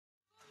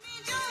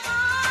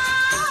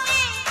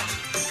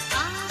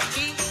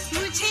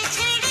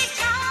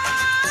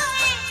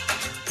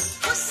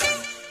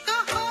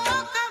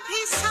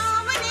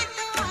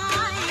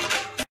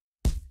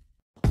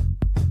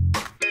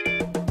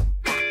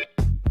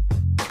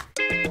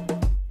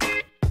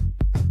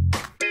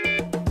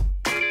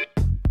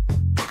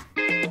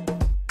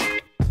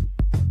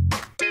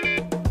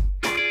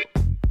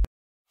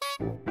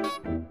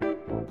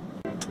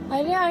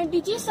Aunty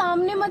जी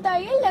सामने मत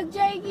आइए, लग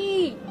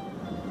जाएगी।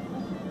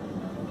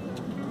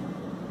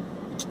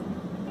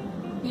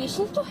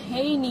 पेशेंस तो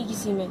है ही नहीं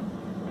किसी में,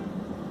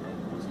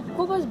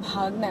 सबको बस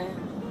भागना है।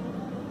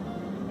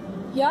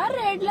 यार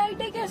रेड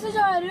लाइट है, कैसे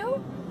जा रहे हो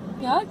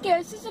यार?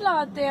 कैसे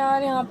चलाते हैं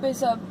यार यहाँ पे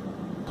सब?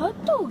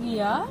 हद तो होगी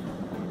यार।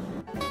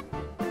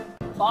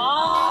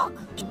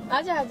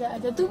 आजा आजा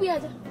आजा, तू भी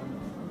आजा,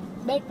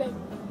 बैठ बैठ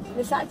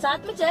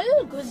साथ में चल,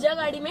 घुस जा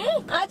गाड़ी में।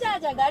 आजा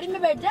आजा, गाड़ी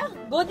में बैठ जा,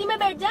 गोदी में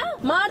बैठ जा,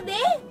 मार दे।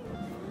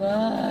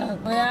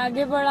 कोई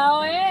आगे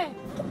बढ़ाओ।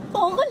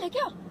 पागल है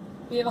क्या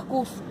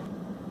बेवकूफ?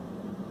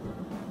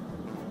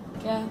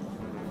 क्या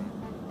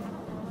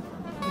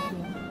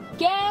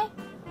क्या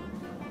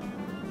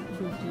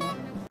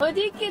ओ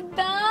जी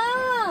किदा?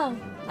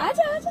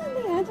 आजा आजा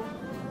अंदर आजा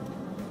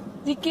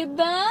जी।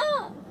 किदा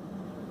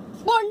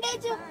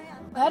बॉन्डेज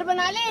घर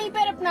बना ले यहीं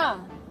पर अपना।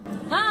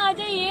 हाँ आ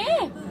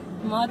जाइए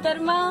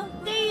मोहतरमा,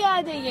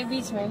 आ जाइए,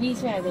 बीच में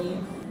आ जाइए।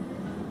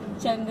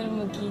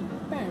 चंद्रमुखी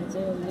भैन से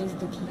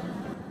दुखी।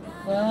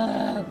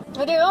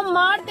 अरे वो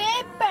मार दे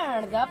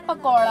भैन का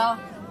पकौड़ा।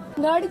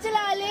 गाड़ी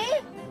चला ले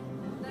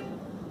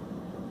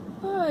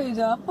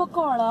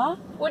pakora.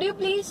 Would you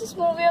please just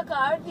move your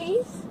car,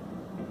 please?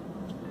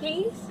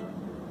 Please?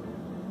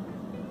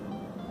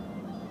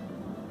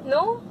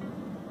 No?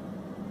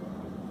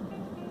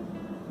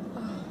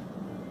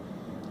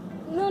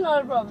 No,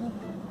 not a problem.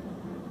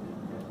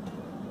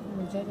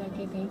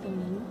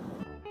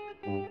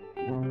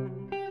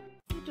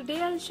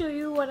 Today I'll show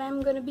you what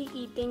I'm gonna be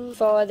eating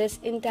for this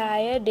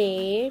entire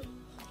day.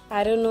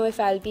 I don't know if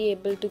I'll be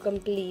able to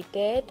complete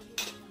it.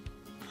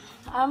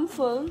 I'm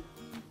full.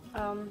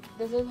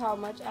 This is how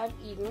much I've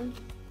eaten.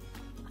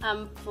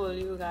 I'm full,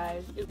 you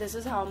guys. This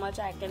is how much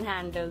I can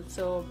handle.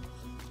 So,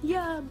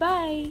 yeah,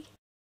 bye.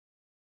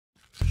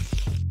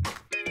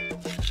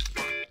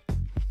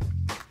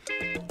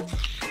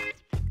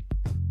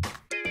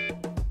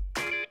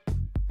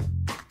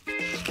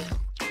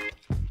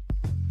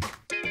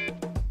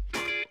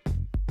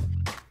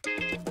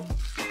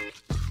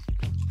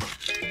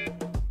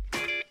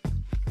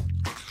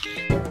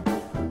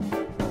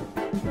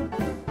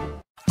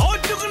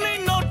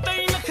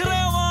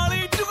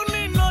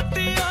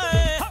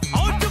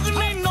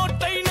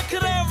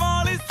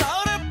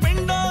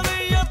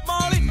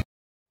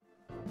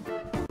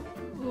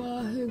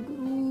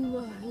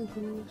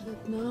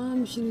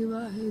 Satnam Shri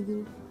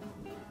Waheguru.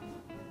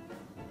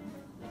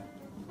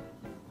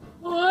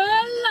 ओए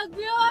लग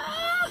गया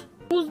है।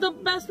 Who's the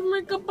best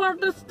makeup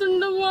artist in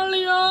the world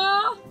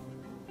यार?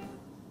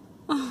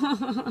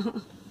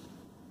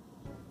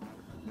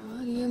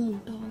 यार ये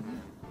मोटा हो गया,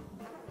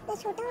 ये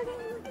छोटा हो गया,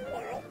 मोटा हो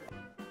गया।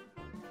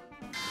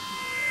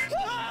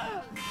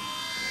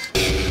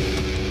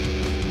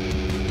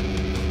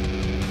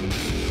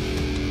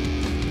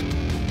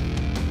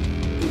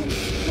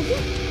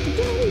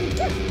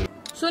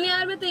 सुन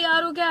यार, मैं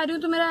तैयार होके आ रही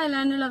हूँ, तो मेरा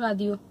आईलाइनर लगा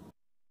दियो।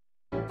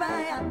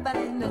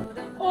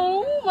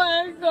 Oh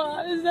my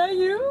God, is that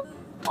you?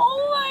 Oh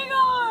my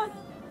God,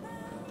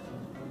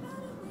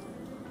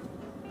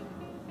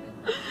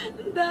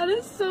 that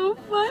is so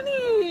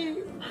funny.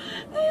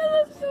 You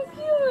look so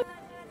cute.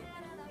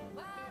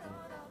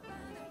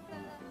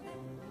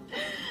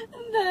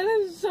 That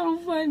is so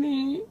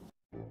funny.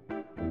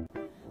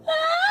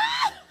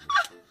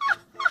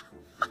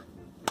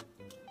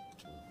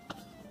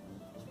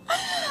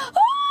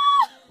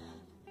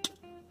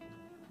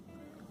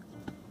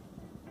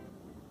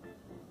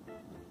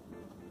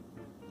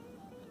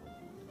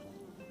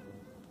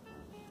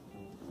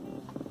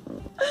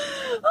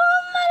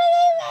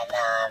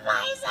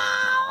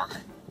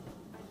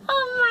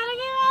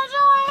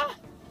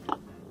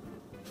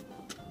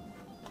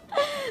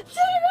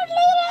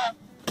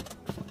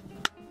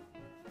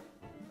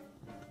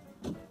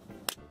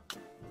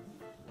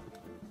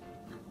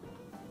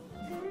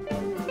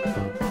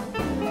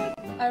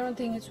 I don't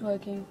think it's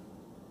working.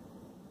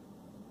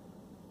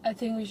 I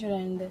think we should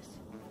end this.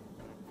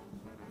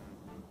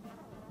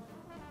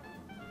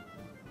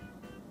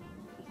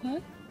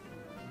 What?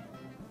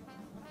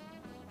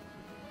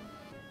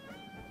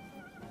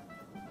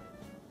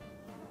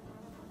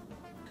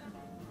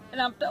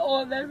 And after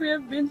all that we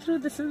have been through,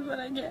 this is what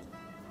I get.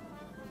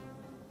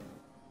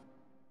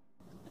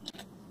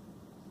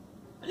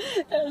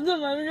 ऐसे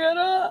मत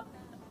करो,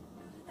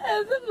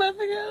 ऐसे मत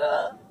करो।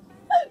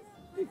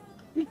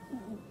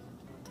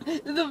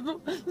 तुम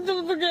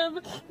तो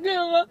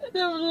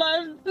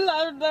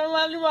life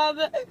वाली बात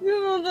है।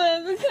 तुम तो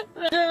ऐसे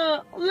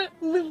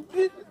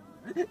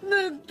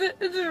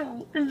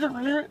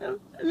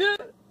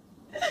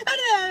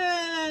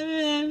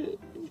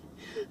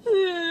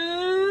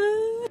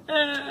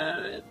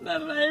इतना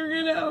लाइफ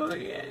गिरा हो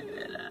गया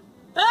मेरा।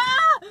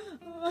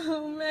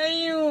 मैं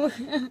ही हूँ।